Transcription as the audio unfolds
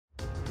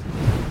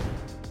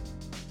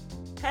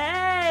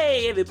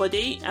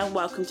everybody, and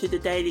welcome to the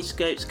Daily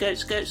Scopes for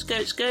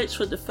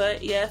the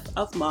 30th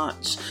of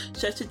March.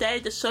 So today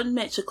the Sun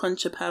makes a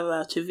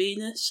contra-parallel to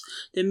Venus,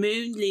 the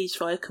Moon leaves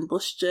via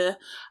combustion,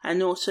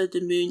 and also the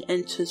Moon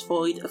enters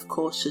void, of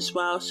course, as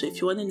well. So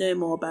if you want to know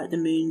more about the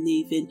Moon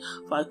leaving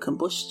via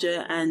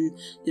combustion and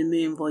the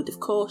Moon void, of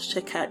course,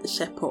 check out the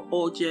separate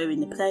audio in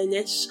the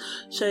playlist.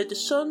 So the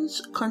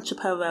Sun's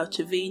contra-parallel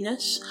to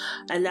Venus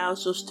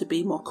allows us to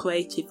be more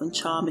creative and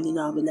charming in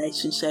our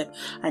relationship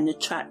and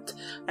attract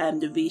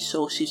the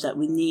resources that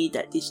we need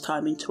at this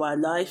time into our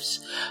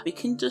lives. We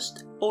can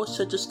just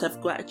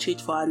have gratitude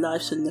for our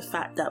lives and the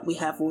fact that we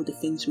have all the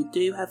things we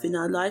do have in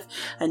our life.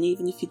 And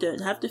even if you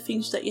don't have the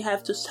things that you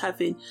have, just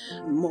having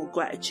more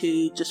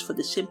gratitude just for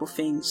the simple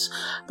things.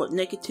 But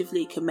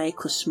negatively, it can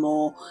make us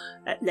more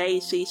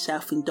lazy,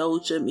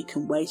 self-indulgent. We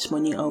can waste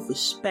money,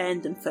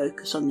 overspend, and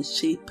focus on the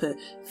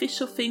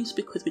superficial things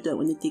because we don't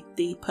want to dig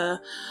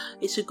deeper.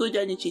 It's a good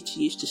energy to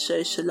use to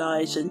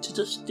socialise and to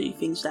just do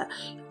things that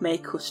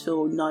make us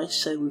feel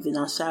nicer within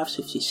ourselves.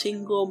 If you're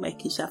single,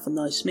 making yourself a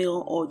nice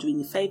meal, ordering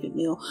your favourite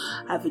meal,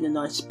 having a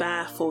nice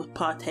bath, or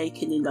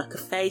partaking in like a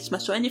face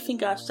mask or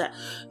anything else that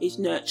is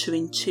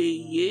nurturing to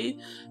you.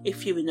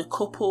 If you're in a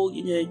couple,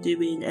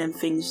 doing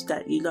things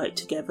that you like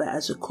together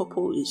as a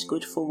couple is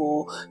good for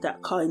all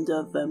that kind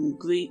of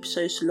group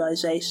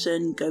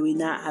socialization,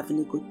 going out, having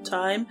a good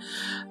time.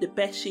 The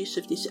best use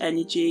of this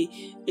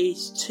energy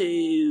is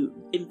to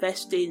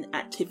invest in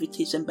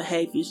activities and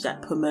behaviours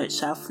that promote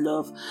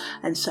self-love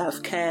and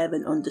self-care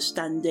and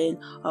understanding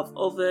of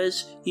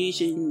others,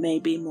 using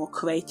maybe more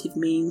creative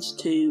means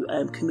to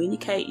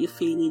communicate your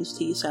feelings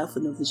to yourself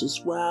and others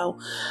as well,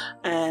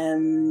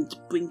 and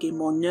bringing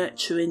more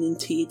nurturing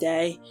into your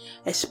day,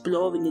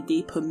 exploring the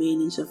deeper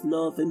meanings of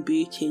love and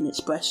beauty and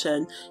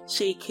expression,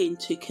 seeking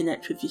to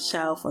connect with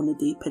yourself on a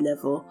deeper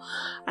level,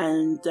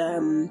 and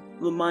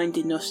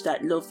reminding us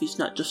that love is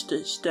not just an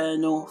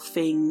external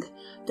thing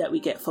that we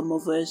get from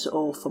others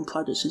or from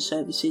products and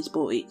services,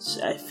 but it's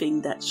a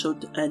thing that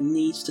should and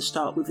needs to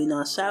start within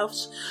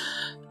ourselves.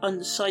 On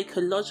the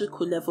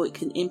psychological level, it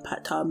can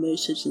impact our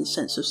emotions and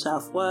sense of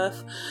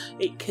self-worth.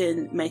 It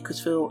can make us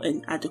feel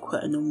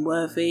inadequate and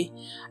unworthy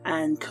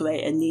and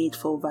create a need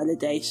for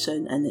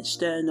validation and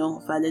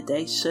external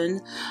validation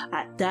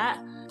at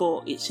that.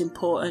 But it's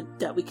important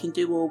that we can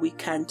do all we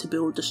can to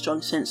build a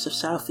strong sense of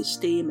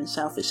self-esteem and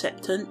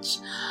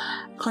self-acceptance.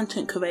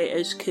 Content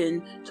creators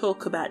can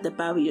talk about the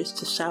barriers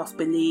to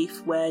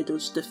self-belief. Where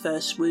does the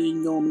first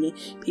wound? Normally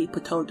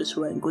people told us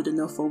we weren't good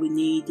enough, or we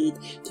needed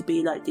to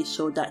be like this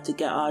or that to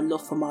get our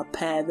love from our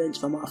parents,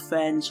 from our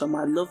friends, from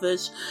our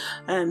lovers.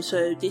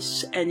 So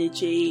this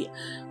energy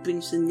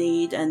brings the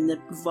need and the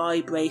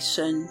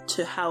vibration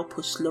to help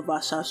us love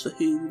ourselves for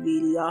who we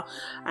really are,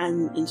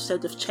 and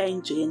instead of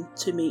changing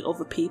to meet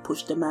other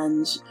people's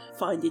demands,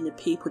 finding the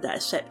people that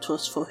accept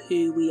us for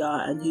who we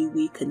are and who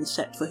we can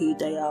accept for who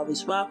they are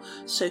as well.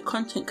 So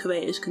content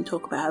creators can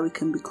talk about how we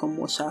can become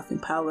more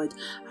self-empowered,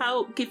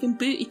 how giving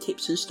beauty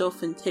tips and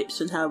stuff, and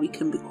tips on how we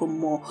can become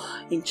more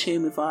in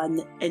tune with our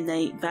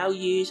innate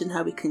values and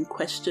how we can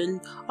question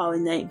our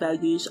innate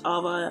values.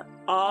 Are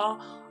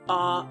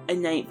our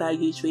innate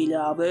values really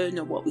our own,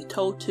 or what we're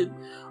told to,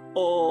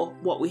 or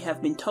what we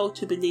have been told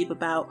to believe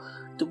about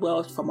the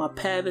world from our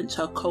parents,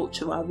 our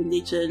culture, our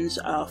religions,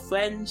 our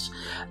friends,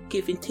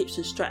 giving tips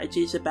and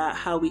strategies about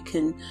how we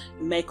can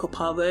make up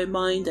our own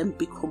mind and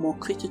become more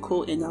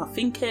critical in our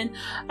thinking,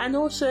 and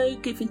also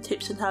giving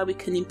tips on how we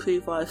can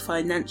improve our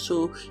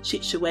financial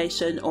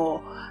situation,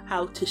 or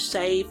how to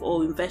save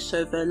or invest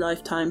over a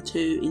lifetime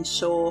to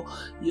ensure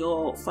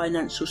your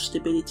financial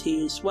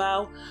stability as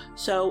well.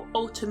 So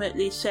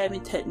ultimately,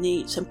 sharing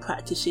techniques and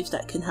practices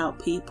that can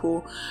help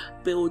people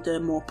build a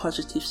more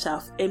positive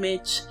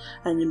self-image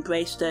and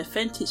embrace their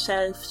authentic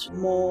selves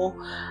more,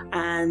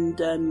 and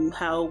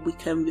how we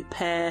can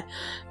repair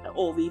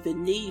or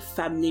even leave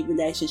family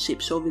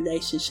relationships or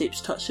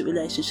toxic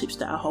relationships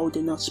that are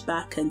holding us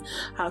back, and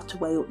how to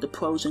weigh up the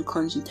pros and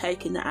cons in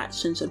taking the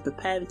actions and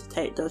preparing to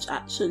take those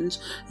actions,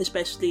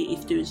 especially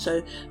if doing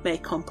so may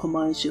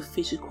compromise your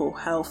physical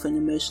health and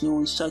emotional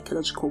and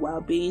psychological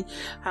well-being,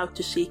 how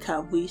to seek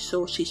out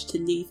resources to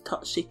leave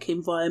toxic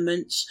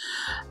environments,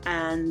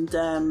 and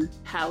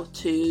how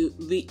to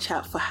reach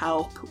out for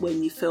help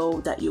when you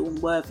feel that you're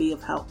unworthy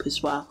of help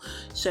as well.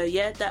 So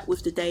yeah, that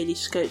was the Daily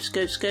Scopes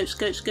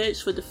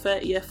for the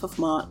 30th of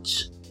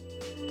March.